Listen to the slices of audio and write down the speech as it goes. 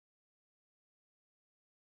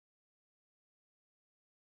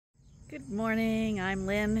Good morning, I'm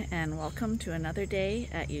Lynn and welcome to another day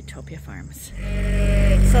at Ewetopia Farms.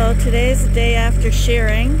 So today's the day after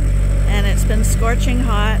shearing and it's been scorching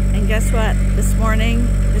hot, and guess what? This morning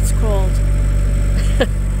it's cold.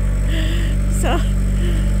 So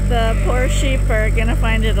the poor sheep are gonna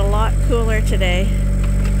find it a lot cooler today.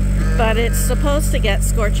 But it's supposed to get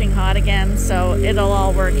scorching hot again, so it'll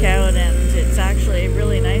all work out, and it's actually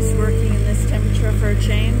really nice working in this temperature for a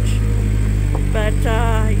change. But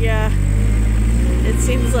yeah, it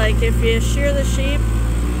seems like if you shear the sheep,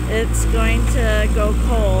 it's going to go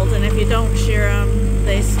cold, and if you don't shear them,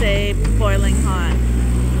 they stay boiling hot.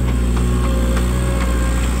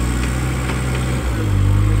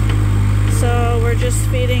 So we're just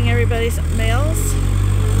feeding everybody some bales.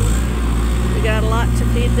 We got a lot to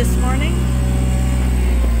feed this morning.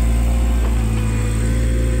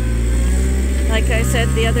 Like I said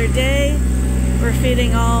the other day, we're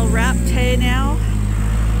feeding all wrapped hay now.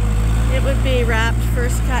 It would be wrapped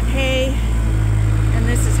first cut hay, and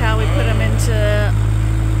this is how we put them into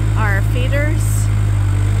our feeders.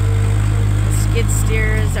 The skid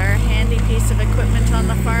steer is our handy piece of equipment on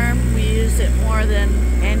the farm. We use it more than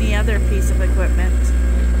any other piece of equipment.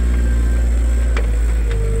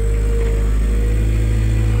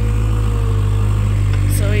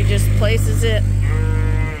 So he just places it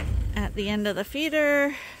at the end of the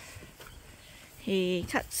feeder. He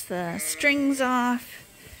cuts the strings off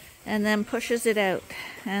and then pushes it out,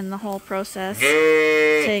 and the whole process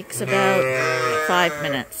takes about 5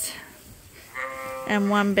 minutes. And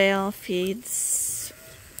one bale feeds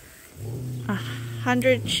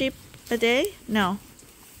 100 sheep a day? No.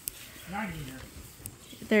 90 here.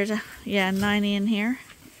 There's 90 in here.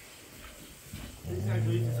 These guys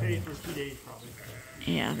will eat this hay for 2 days probably.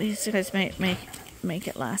 Yeah, these guys make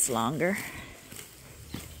it last longer.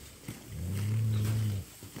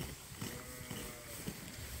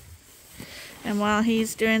 And while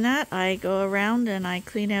he's doing that, I go around and I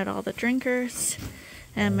clean out all the drinkers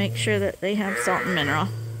and make sure that they have salt and mineral.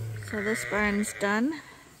 So this barn's done.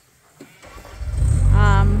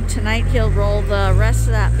 Tonight he'll roll the rest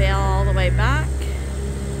of that bale all the way back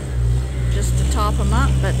just to top them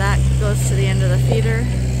up, but that goes to the end of the feeder.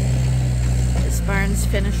 This barn's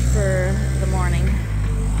finished for the morning.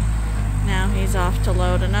 Now he's off to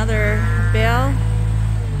load another bale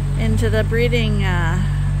into the breeding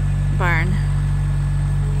barn.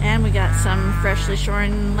 And we got some freshly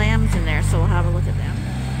shorn lambs in there, so we'll have a look at them.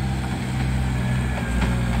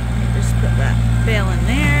 Just put that bale in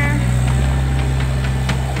there.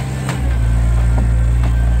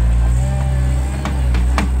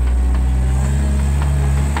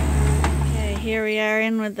 Okay, here we are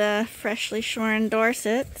in with the freshly shorn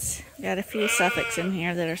Dorsets. Got a few Suffolks in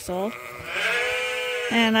here that are sold.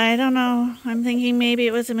 And I don't know, I'm thinking maybe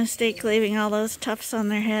it was a mistake leaving all those tufts on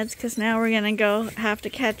their heads, because now we're going to have to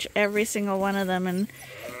catch every single one of them and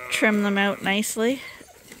trim them out nicely.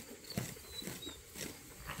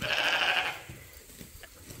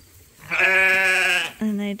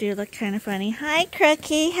 And they do look kind of funny. Hi,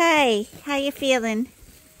 Crookie. Hi. How you feeling?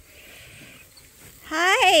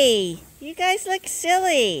 Hi. You guys look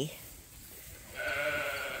silly.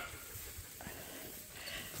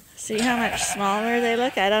 See how much smaller they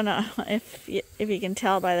look? I don't know if you can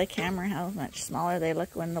tell by the camera how much smaller they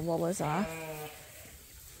look when the wool is off.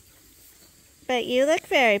 But you look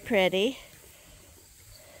very pretty.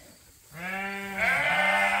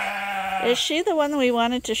 Is she the one that we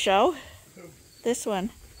wanted to show? This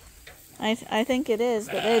one. I think it is,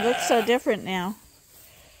 but they look so different now.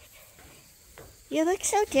 You look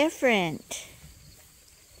so different.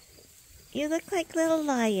 You look like little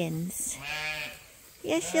lions.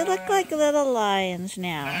 Yes, you look like little lions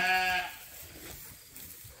now.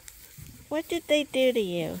 What did they do to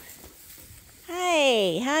you?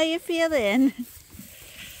 Hi, how you feeling?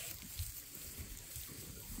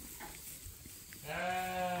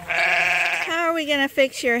 How are we gonna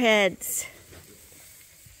fix your heads?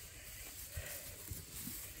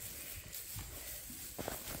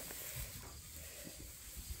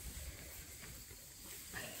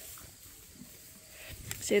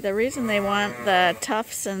 See, the reason they want the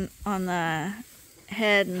tufts on the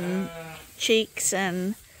head and cheeks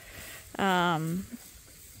and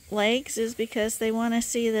legs is because they want to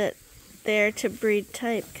see that they're to breed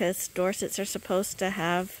type, because Dorsets are supposed to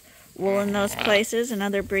have wool in those places and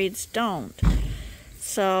other breeds don't.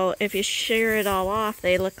 So if you shear it all off,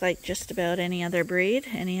 they look like just about any other breed,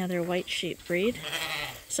 any other white sheep breed.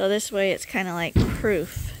 So this way it's kind of like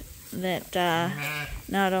proof that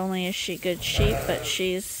not only is she good sheep, but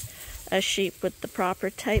she's a sheep with the proper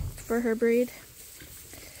type for her breed.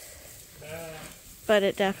 But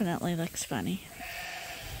it definitely looks funny.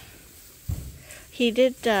 He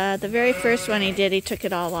did, the very first one he did, he took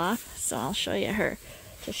it all off. So I'll show you her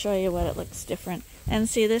to show you what it looks different. And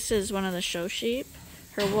see, this is one of the show sheep.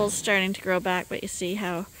 Her wool's starting to grow back, but you see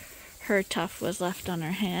how her tuft was left on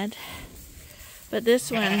her head. But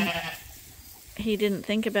this one, he didn't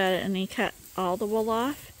think about it and he cut all the wool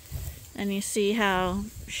off. And you see how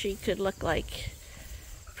she could look like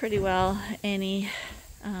pretty well any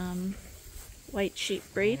white sheep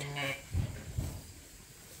breed.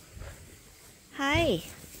 Hi,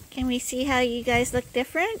 can we see how you guys look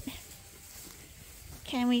different?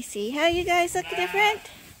 Can we see how you guys look different?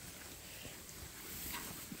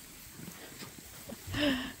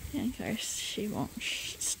 And of course, she won't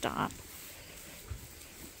stop.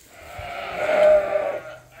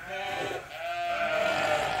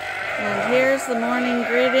 And here's the morning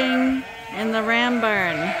greeting in the ram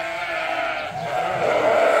barn.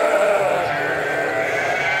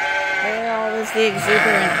 They're always the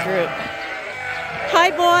exuberant group. Hi,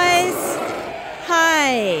 boys.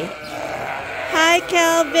 Hi. Hi,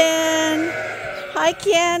 Calvin. Hi,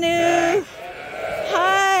 Keanu.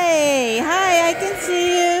 Hi. Hi, I can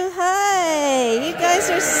see you. Hi. You guys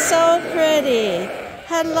are so pretty.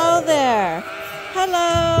 Hello there.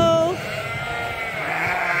 Hello.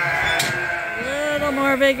 A little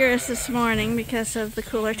more vigorous this morning because of the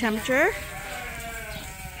cooler temperature.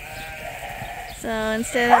 So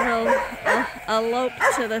instead of a lope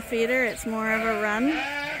to the feeder, it's more of a run.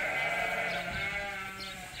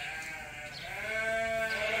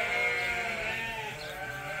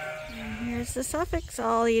 And here's the Suffolks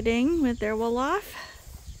all eating with their wool off.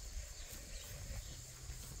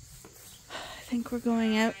 I think we're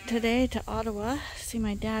going out today to Ottawa to see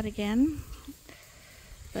my dad again.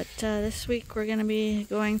 But this week we're going to be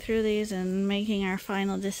going through these and making our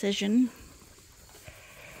final decision.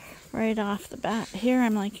 Right off the bat here,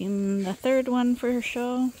 I'm liking the third one for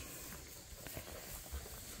show.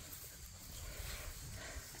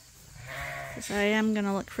 Because I am going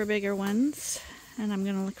to look for bigger ones, and I'm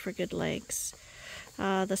going to look for good legs.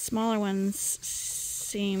 The smaller ones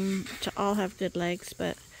seem to all have good legs,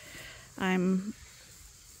 but I'm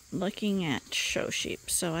looking at show sheep,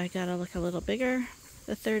 so I got to look a little bigger.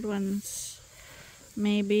 The third one's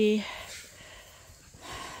maybe...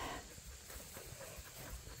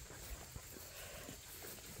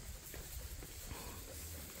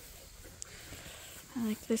 I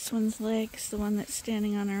like this one's legs, the one that's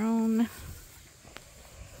standing on her own.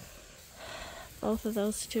 Both of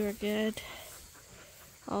those two are good.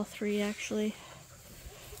 All three, actually.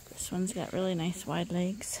 This one's got really nice wide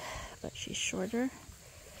legs, but she's shorter.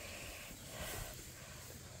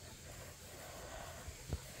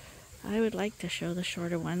 I would like to show the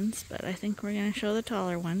shorter ones, but I think we're going to show the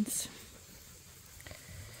taller ones.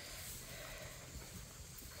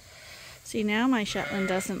 See, now my Shetland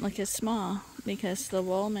doesn't look as small because the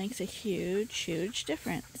wool makes a huge, huge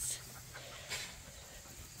difference.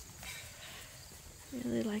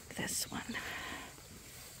 Really like this one.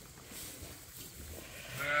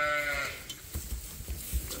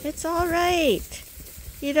 It's all right.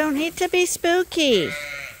 You don't need to be spooky.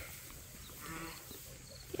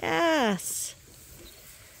 Yes.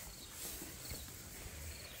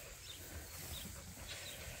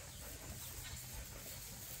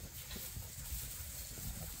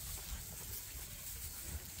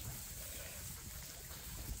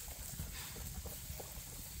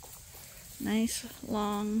 Nice,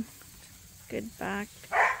 long, good back,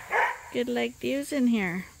 good legged ewes in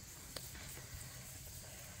here.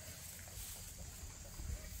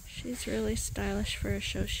 She's really stylish for a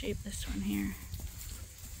show sheep, this one here.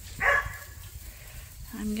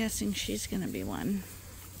 I'm guessing she's going to be one.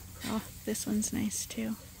 Oh, this one's nice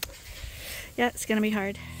too. Yeah, it's going to be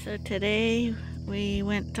hard. So today we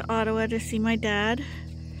went to Ottawa to see my dad.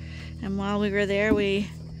 And while we were there, we,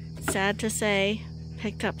 sad to say,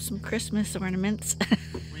 picked up some Christmas ornaments.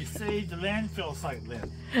 We saved the landfill site,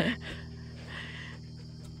 Lynn.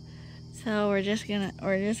 So we're just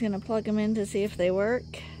gonna plug them in to see if they work,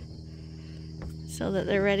 so that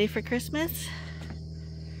they're ready for Christmas.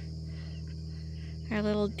 Our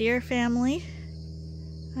little deer family.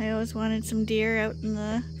 I always wanted some deer out in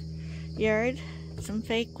the yard, some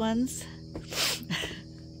fake ones.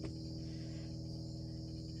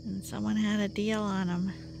 And someone had a deal on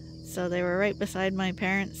them. So they were right beside my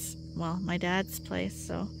parents', well, my dad's place,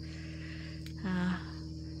 so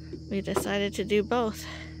we decided to do both.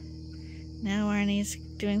 Now Arnie's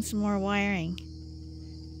doing some more wiring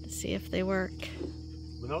to see if they work.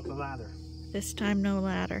 Without the ladder. This time no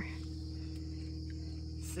ladder.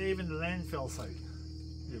 Saving the landfill site.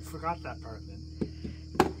 You forgot that part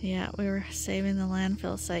then. Yeah, we were saving the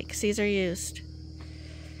landfill site because these are used.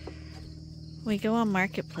 We go on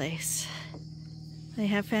Marketplace. They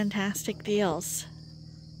have fantastic deals.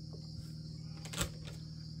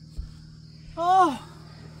 Oh!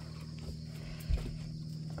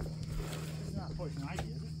 It's not poison ivy,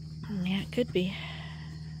 is it? Yeah, it could be.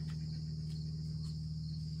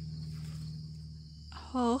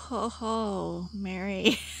 Ho, ho, ho,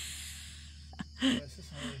 Mary. Yeah, it's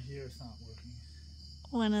just over here, it's not working.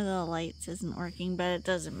 One of the lights isn't working, but it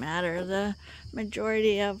doesn't matter. The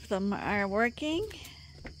majority of them are working,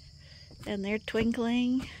 and they're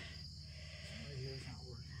twinkling. Right here, it's not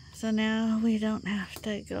working. So now we don't have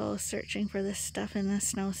to go searching for this stuff in the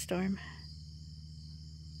snowstorm.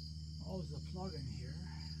 Oh, there's a plug in here.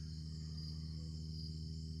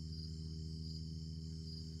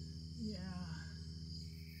 Yeah.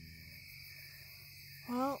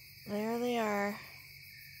 Well, there they are.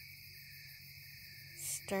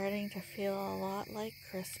 Starting to feel a lot like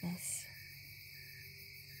Christmas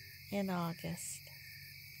in August.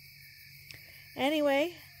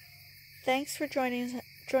 Anyway, thanks for joining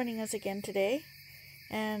us again today,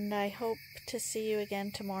 and I hope to see you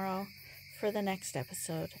again tomorrow for the next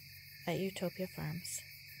episode at Ewetopia Farms.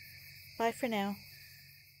 Bye for now.